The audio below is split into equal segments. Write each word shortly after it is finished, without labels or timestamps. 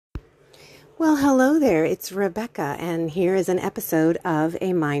Well, hello there. It's Rebecca, and here is an episode of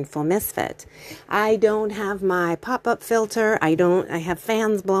A Mindful Misfit. I don't have my pop-up filter. I have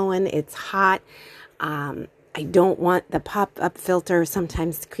fans blowing. It's hot. I don't want the pop-up filter.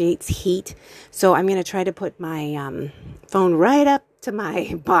 Sometimes creates heat. So I'm going to try to put my phone right up to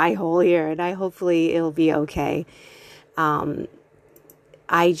my bye hole here, and hopefully it'll be okay.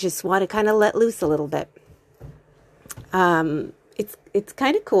 I just want to kind of let loose a little bit. It's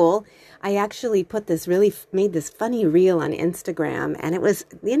kind of cool. I actually made this funny reel on Instagram, and it was,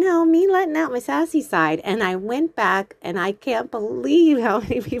 me letting out my sassy side. And I went back and I can't believe how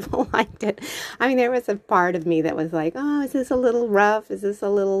many people liked it. I mean, there was a part of me that was like, oh, is this a little rough? Is this a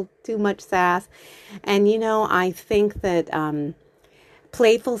little too much sass? And, I think that,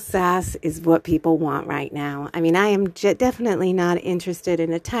 playful sass is what people want right now. I mean, I am definitely not interested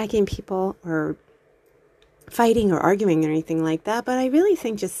in attacking people or fighting or arguing or anything like that, but I really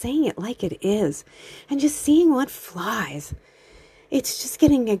think just saying it like it is and just seeing what flies. It's just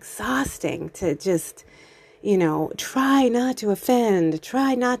getting exhausting to just, try not to offend,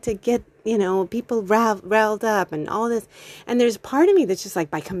 try not to get, people riled up and all this. And there's part of me that's just like,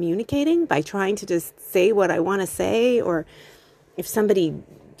 by communicating, by trying to just say what I want to say, or if somebody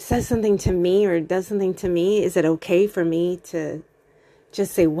says something to me or does something to me, is it okay for me to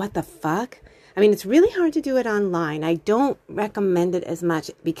just say, what the fuck? I mean, it's really hard to do it online. I don't recommend it as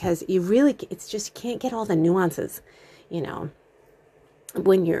much because it's just, you can't get all the nuances,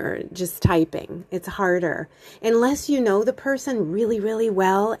 when you're just typing. It's harder. Unless you know the person really, really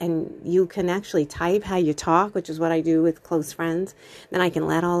well and you can actually type how you talk, which is what I do with close friends, then I can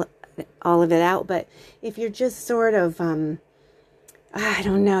let all of it out. But if you're just sort of, I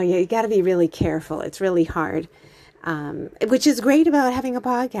don't know, you got to be really careful. It's really hard. Which is great about having a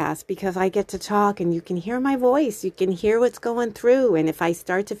podcast, because I get to talk and you can hear my voice. You can hear what's going through. And if I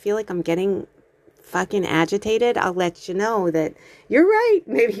start to feel like I'm getting fucking agitated, I'll let you know that you're right.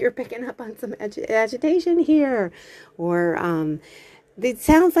 Maybe you're picking up on some agitation here. Or it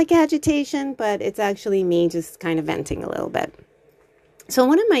sounds like agitation, but it's actually me just kind of venting a little bit. So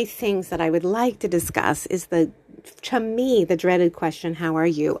one of my things that I would like to discuss is to me, the dreaded question, how are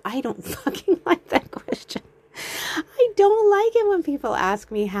you? I don't fucking like that question. I don't like it when people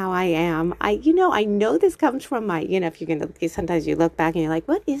ask me how I am. I know this comes from my, if you're going to, sometimes you look back and you're like,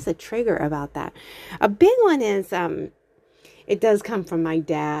 what is the trigger about that? A big one is, it does come from my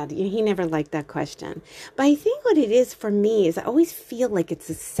dad. He never liked that question. But I think what it is for me is I always feel like it's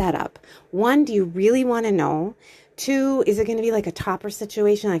a setup. One, do you really want to know? Two, is it going to be like a topper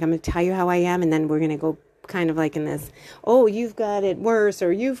situation? Like, I'm going to tell you how I am, and then we're going to go kind of like in this, oh, you've got it worse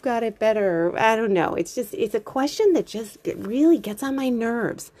or you've got it better. Or, I don't know. It's a question that just really gets on my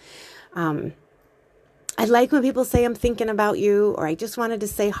nerves. I like when people say I'm thinking about you, or I just wanted to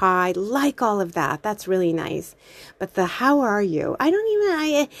say hi, like all of that. That's really nice. But the how are you?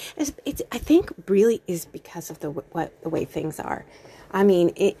 I think really is because of the way things are. I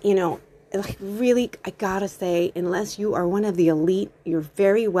mean, like, really, I gotta say, unless you are one of the elite, you're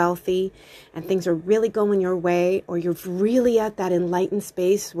very wealthy and things are really going your way, or you're really at that enlightened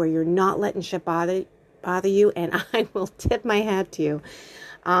space where you're not letting shit bother you, and I will tip my hat to you.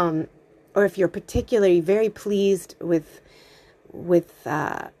 Or if you're particularly very pleased with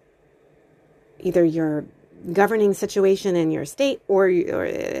either your governing situation in your state or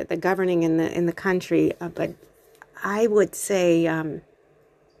the governing in the country. But I would say,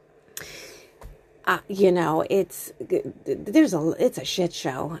 it's a shit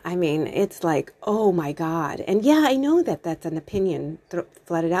show. I mean, it's like, oh my God. And yeah, I know that that's an opinion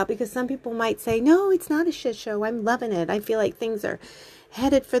flooded out, because some people might say, no, it's not a shit show. I'm loving it. I feel like things are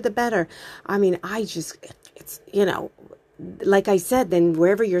headed for the better. I mean, it's, like I said, then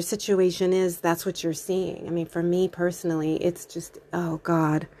wherever your situation is, that's what you're seeing. I mean, for me personally, it's just, oh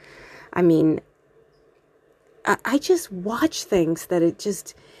God. I mean, I just watch things that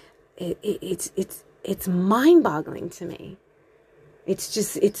it's mind-boggling to me.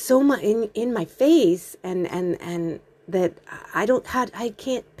 It's so much in my face, and that I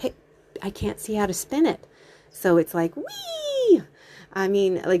can't see how to spin it. So it's like, wee. I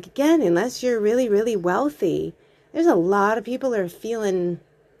mean, like, again, unless you're really, really wealthy, there's a lot of people that are feeling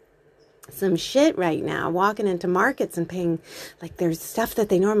some shit right now, walking into markets and paying, like, there's stuff that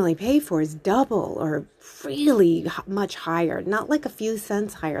they normally pay for is double or really much higher, not like a few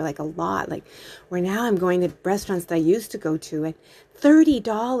cents higher, like a lot. Like, where now I'm going to restaurants that I used to go to at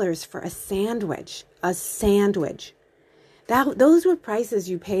 $30 for a sandwich. Those were prices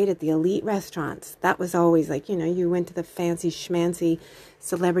you paid at the elite restaurants. That was always like, you went to the fancy schmancy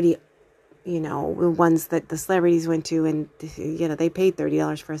celebrity the ones that the celebrities went to, and, they paid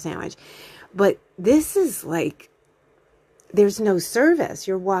 $30 for a sandwich. But this is like, there's no service.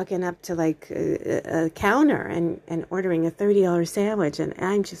 You're walking up to like a counter and ordering a $30 sandwich. And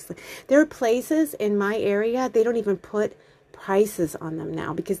I'm just like, there are places in my area, they don't even put prices on them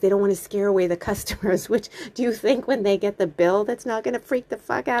now because they don't want to scare away the customers. Which, do you think when they get the bill, that's not going to freak the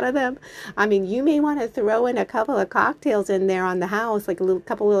fuck out of them? I mean, you may want to throw in a couple of cocktails in there on the house, like a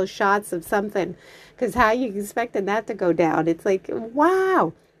couple little shots of something, because how you expecting that to go down? It's like,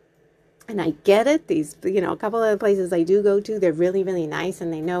 wow. And I get it. These, a couple of the places I do go to, they're really, really nice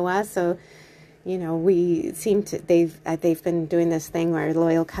and they know us. So, we seem to, they've been doing this thing where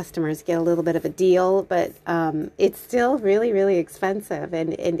loyal customers get a little bit of a deal, but it's still really, really expensive.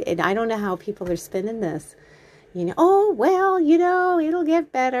 And I don't know how people are spinning this, oh, well, it'll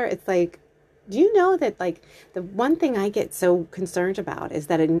get better. It's like, do you know that, like, the one thing I get so concerned about is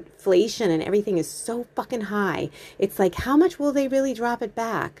that inflation and everything is so fucking high. It's like, how much will they really drop it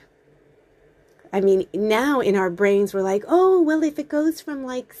back? I mean, now in our brains, we're like, oh, well, if it goes from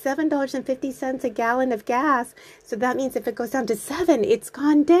like $7.50 a gallon of gas, so that means if it goes down to $7, it's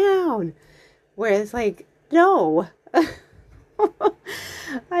gone down. Whereas, like, no.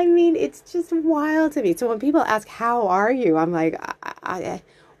 I mean, it's just wild to me. So when people ask, how are you? I'm like,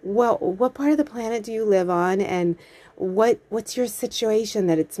 well, what part of the planet do you live on? And what's your situation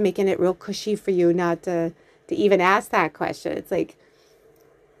that it's making it real cushy for you not to even ask that question? It's like,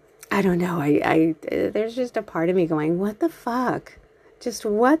 I don't know. There's just a part of me going, what the fuck? Just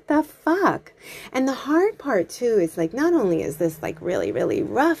what the fuck? And the hard part too is, like, not only is this like really, really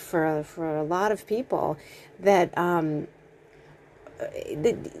rough for a lot of people, that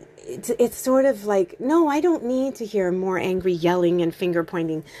it's sort of like, no, I don't need to hear more angry yelling and finger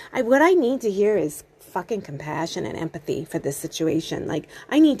pointing. What I need to hear is fucking compassion and empathy for this situation. Like,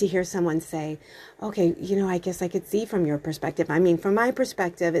 I need to hear someone say, okay, I guess I could see from your perspective. I mean, from my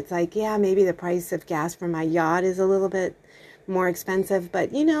perspective, it's like, yeah, maybe the price of gas for my yacht is a little bit more expensive,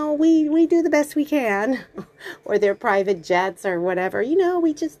 but we do the best we can. Or their private jets or whatever.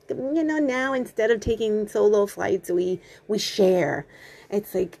 We just, now instead of taking solo flights, we share.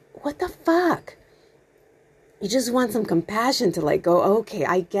 It's like, what the fuck? You just want some compassion to, like, go, okay,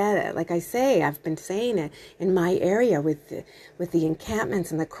 I get it. Like I say, I've been saying it in my area with the encampments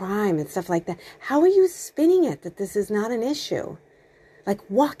and the crime and stuff like that. How are you spinning it that this is not an issue? Like,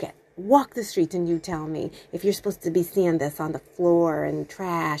 walk it. Walk the streets and you tell me if you're supposed to be seeing this on the floor and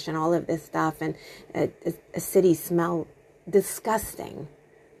trash and all of this stuff and a city smell disgusting.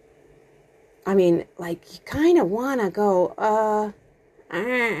 I mean, like, you kind of want to go, oh,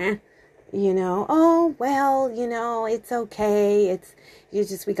 well, it's okay.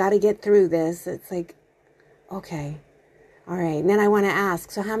 We got to get through this. It's like, okay, all right. And then I want to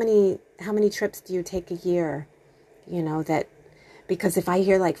ask, so how many trips do you take a year? Because if I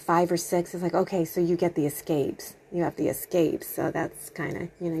hear like 5 or 6, it's like, okay, so you get the escapes. You have the escapes. So that's kind of,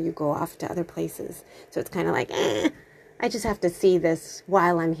 you go off to other places. So it's kind of like, I just have to see this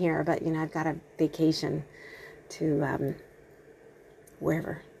while I'm here. But, I've got a vacation to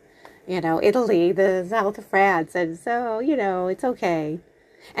wherever. Italy, the south of France. And so, it's okay.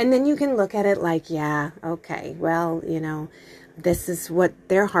 And then you can look at it like, yeah, okay, well, this is what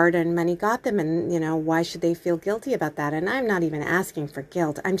their hard-earned money got them. And, why should they feel guilty about that? And I'm not even asking for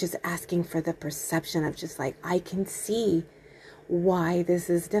guilt. I'm just asking for the perception of just like, I can see why this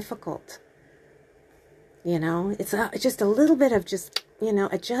is difficult. It's just a little bit of just,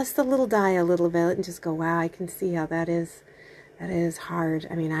 adjust the little dial a little bit and just go, wow, I can see how that is. That is hard.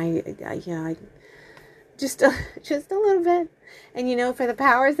 I mean, I just a little bit. And, for the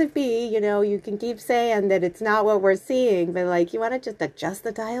powers that be, you can keep saying that it's not what we're seeing, but like, you want to just adjust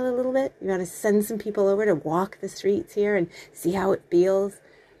the dial a little bit. You want to send some people over to walk the streets here and see how it feels,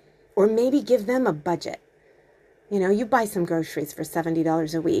 or maybe give them a budget. You buy some groceries for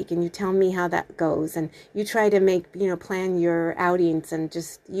 $70 a week and you tell me how that goes. And you try to make, plan your outings and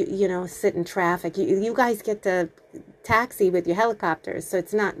just, sit in traffic. You guys get to taxi with your helicopters. So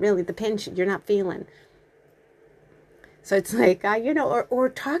it's not really the pinch you're not feeling. So it's like, or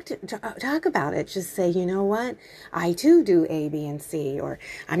talk about it. Just say, you know what? I too do A, B, and C, or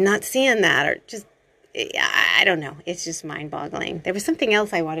I'm not seeing that, or just, I don't know. It's just mind-boggling. There was something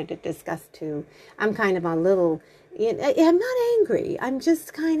else I wanted to discuss too. I'm kind of a little, I'm not angry. I'm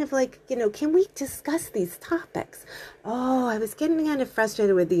just kind of like, can we discuss these topics? Oh, I was getting kind of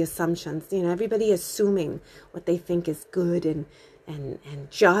frustrated with the assumptions. Everybody assuming what they think is good and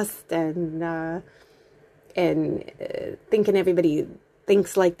just and thinking everybody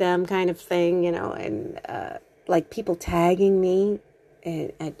thinks like them kind of thing, and like people tagging me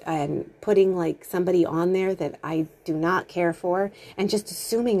and putting like somebody on there that I do not care for and just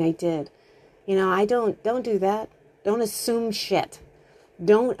assuming I did. I don't do that. Don't assume shit.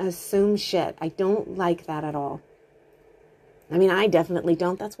 Don't assume shit. I don't like that at all. I mean, I definitely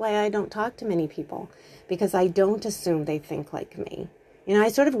don't. That's why I don't talk to many people, because I don't assume they think like me. I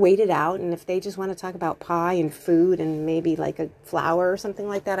sort of wait it out, and if they just want to talk about pie and food and maybe like a flower or something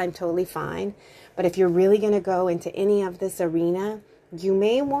like that, I'm totally fine. But if you're really going to go into any of this arena, you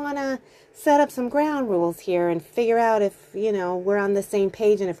may want to set up some ground rules here and figure out if, we're on the same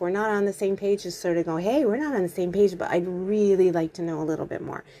page. And if we're not on the same page, just sort of go, hey, we're not on the same page, but I'd really like to know a little bit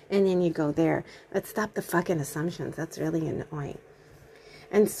more. And then you go there. Let's stop the fucking assumptions. That's really annoying.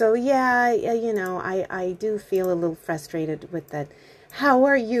 And so, I do feel a little frustrated with that how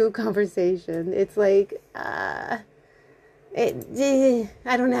are you conversation. It's like, I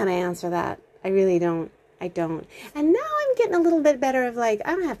don't know how to answer that. I really don't. I don't. And now I'm getting a little bit better of like,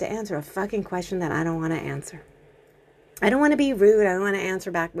 I don't have to answer a fucking question that I don't want to answer. I don't want to be rude. I don't want to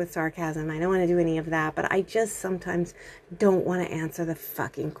answer back with sarcasm. I don't want to do any of that. But I just sometimes don't want to answer the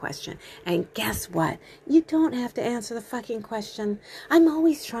fucking question. And guess what? You don't have to answer the fucking question. I'm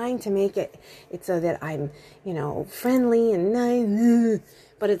always trying to make it so that I'm, friendly and nice.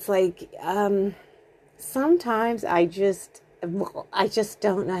 But it's like, sometimes I just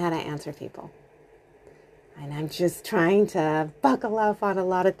don't know how to answer people. And I'm just trying to buckle up on a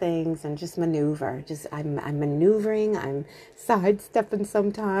lot of things and just maneuver. I'm maneuvering. I'm sidestepping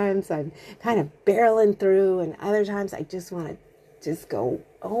sometimes. I'm kind of barreling through. And other times I just want to just go,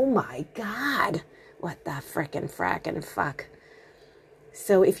 oh my God, what the frickin' frackin' fuck.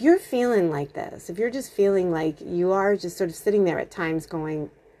 So if you're feeling like this, if you're just feeling like you are just sort of sitting there at times going,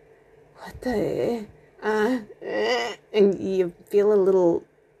 what the, and you feel a little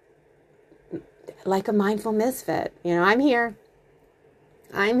like a mindful misfit. I'm here.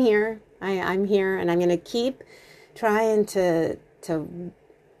 I'm here, and I'm going to keep trying to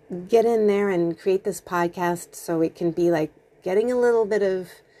get in there and create this podcast so it can be like getting a little bit of,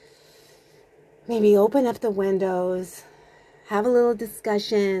 maybe open up the windows, have a little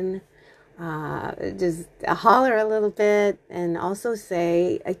discussion, just holler a little bit, and also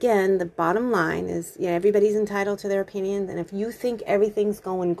say, again, the bottom line is, everybody's entitled to their opinion, and if you think everything's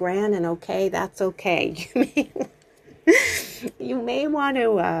going grand and okay, that's okay. You may want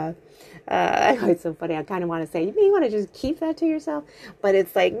to, it's so funny, I kind of want to say, you may want to just keep that to yourself, but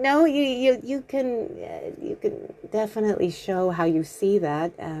it's like, no, you can definitely show how you see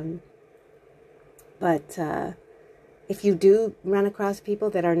that, but if you do run across people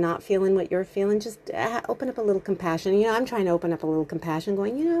that are not feeling what you're feeling, just open up a little compassion. I'm trying to open up a little compassion,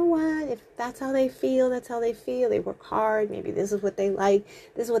 going, you know what? If that's how they feel, that's how they feel. They work hard. Maybe this is what they like.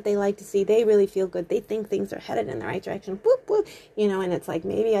 This is what they like to see. They really feel good. They think things are headed in the right direction. Whoop, whoop. And it's like,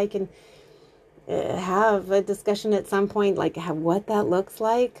 maybe I can have a discussion at some point, like what that looks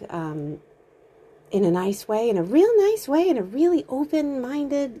like in a nice way, in a real nice way, in a really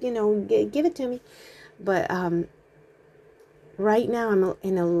open-minded, give it to me. But, right now I'm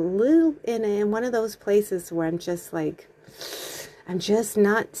in one of those places where I'm just like, I'm just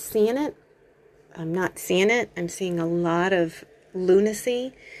not seeing it. I'm not seeing it. I'm seeing a lot of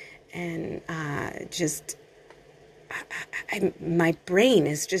lunacy, and my brain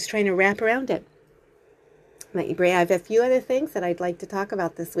is just trying to wrap around it. I have a few other things that I'd like to talk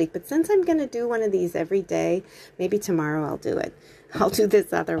about this week, but since I'm going to do one of these every day, maybe tomorrow I'll do it. I'll do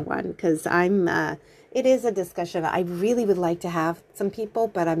this other one because it is a discussion I really would like to have some people,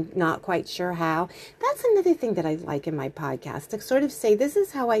 but I'm not quite sure how. That's another thing that I like in my podcast, to sort of say, this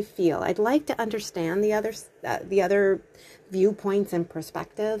is how I feel. I'd like to understand the other viewpoints and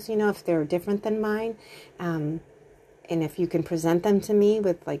perspectives, if they're different than mine. And if you can present them to me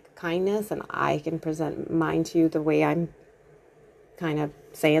with like kindness, and I can present mine to you the way I'm kind of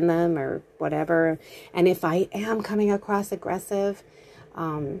saying them or whatever. And if I am coming across aggressive,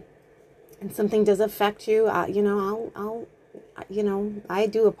 and something does affect you, I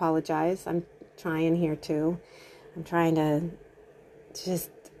do apologize. I'm trying here too. I'm trying to just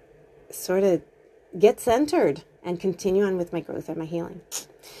sort of get centered and continue on with my growth and my healing.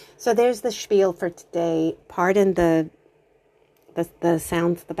 So there's the spiel for today. Pardon the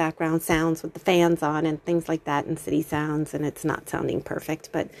sounds, the background sounds with the fans on and things like that, and city sounds, and it's not sounding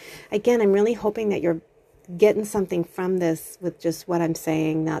perfect. But again, I'm really hoping that you're getting something from this with just what I'm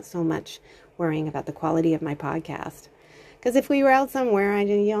saying, not so much worrying about the quality of my podcast. Because if we were out somewhere,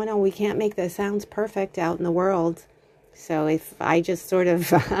 we can't make the sounds perfect out in the world. So if I just sort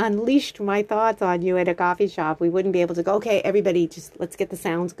of unleashed my thoughts on you at a coffee shop, we wouldn't be able to go, okay, everybody, just let's get the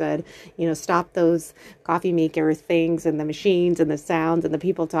sounds good. Stop those coffee maker things and the machines and the sounds and the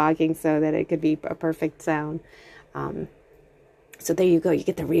people talking so that it could be a perfect sound. So there you go. You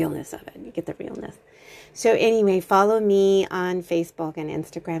get the realness of it. You get the realness. So anyway, follow me on Facebook and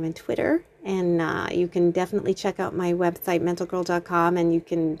Instagram and Twitter. And you can definitely check out my website, mentalgirl.com, and you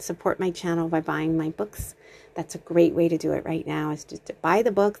can support my channel by buying my books. That's a great way to do it right now, is just to buy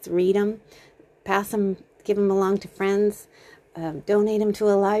the books, read them, pass them, give them along to friends, donate them to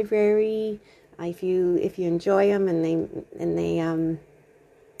a library if you enjoy them and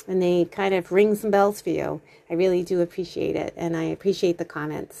they kind of ring some bells for you. I really do appreciate it, and I appreciate the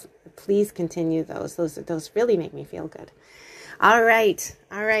comments. Please continue those. Those really make me feel good. All right.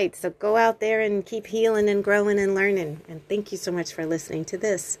 So go out there and keep healing and growing and learning. And thank you so much for listening to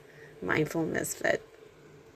this Mindful Misfit.